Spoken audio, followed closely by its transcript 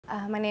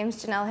My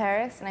name's Janelle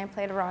Harris, and I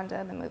played Rhonda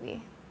in the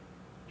movie.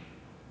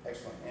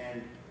 Excellent.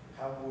 And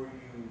how were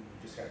you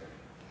discovered?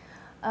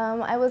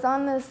 I was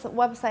on this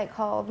website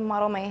called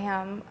Model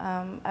Mayhem.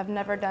 I've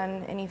never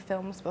done any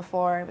films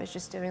before. I was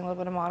just doing a little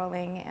bit of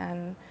modeling,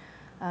 and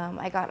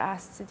I got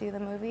asked to do the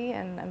movie,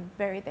 and I'm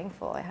very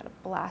thankful. I had a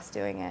blast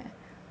doing it.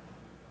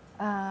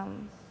 I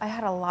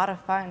had a lot of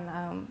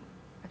fun,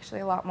 actually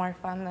a lot more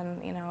fun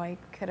than I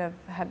could have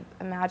had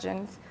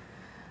imagined.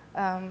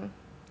 I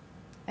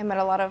met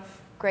a lot of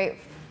great,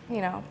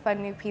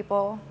 fun new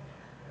people.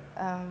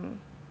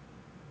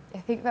 I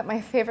think that my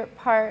favorite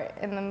part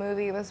in the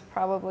movie was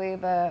probably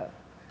the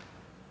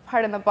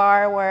part in the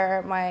bar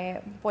where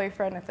my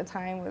boyfriend at the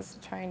time was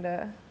trying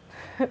to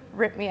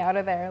rip me out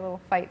of there, a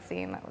little fight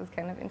scene. That was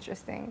kind of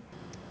interesting.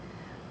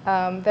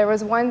 There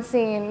was one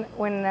scene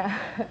when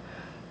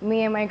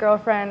me and my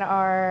girlfriend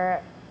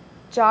are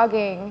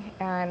jogging,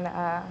 and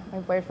my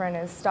boyfriend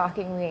is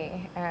stalking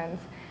me, and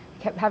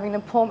I kept having to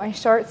pull my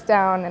shorts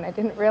down, and I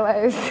didn't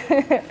realize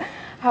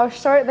how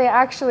short they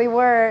actually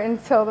were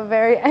until the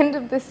very end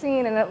of the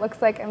scene, and it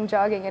looks like I'm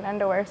jogging in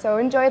underwear, so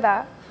enjoy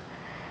that.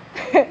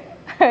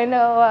 I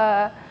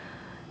know,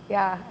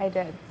 yeah, I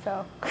did,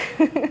 so.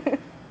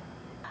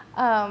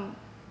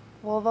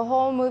 Well, the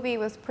whole movie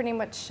was pretty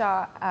much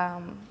shot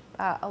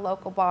at a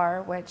local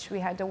bar, which we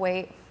had to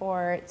wait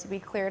for it to be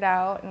cleared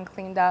out and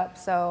cleaned up,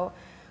 so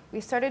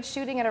we started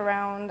shooting it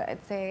around,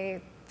 I'd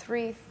say,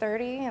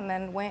 3:30, and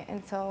then went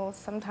until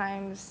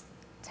sometimes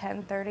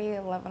 10:30,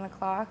 11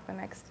 o'clock the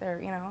next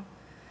day,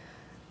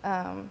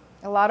 a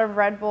lot of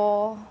Red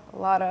Bull, a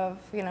lot of,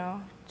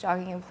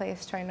 jogging in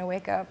place, trying to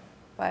wake up,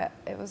 but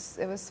it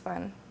was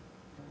fun.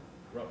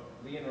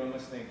 Lee and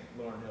Romas think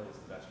Lauryn Hill is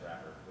the best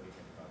rapper. What do you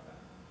think about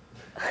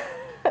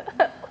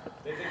that?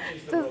 They think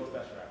she's the world's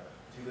best rapper.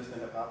 Do you listen to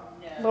hip hop?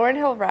 No. Lauryn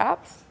Hill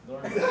raps?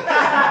 Lauryn Hill.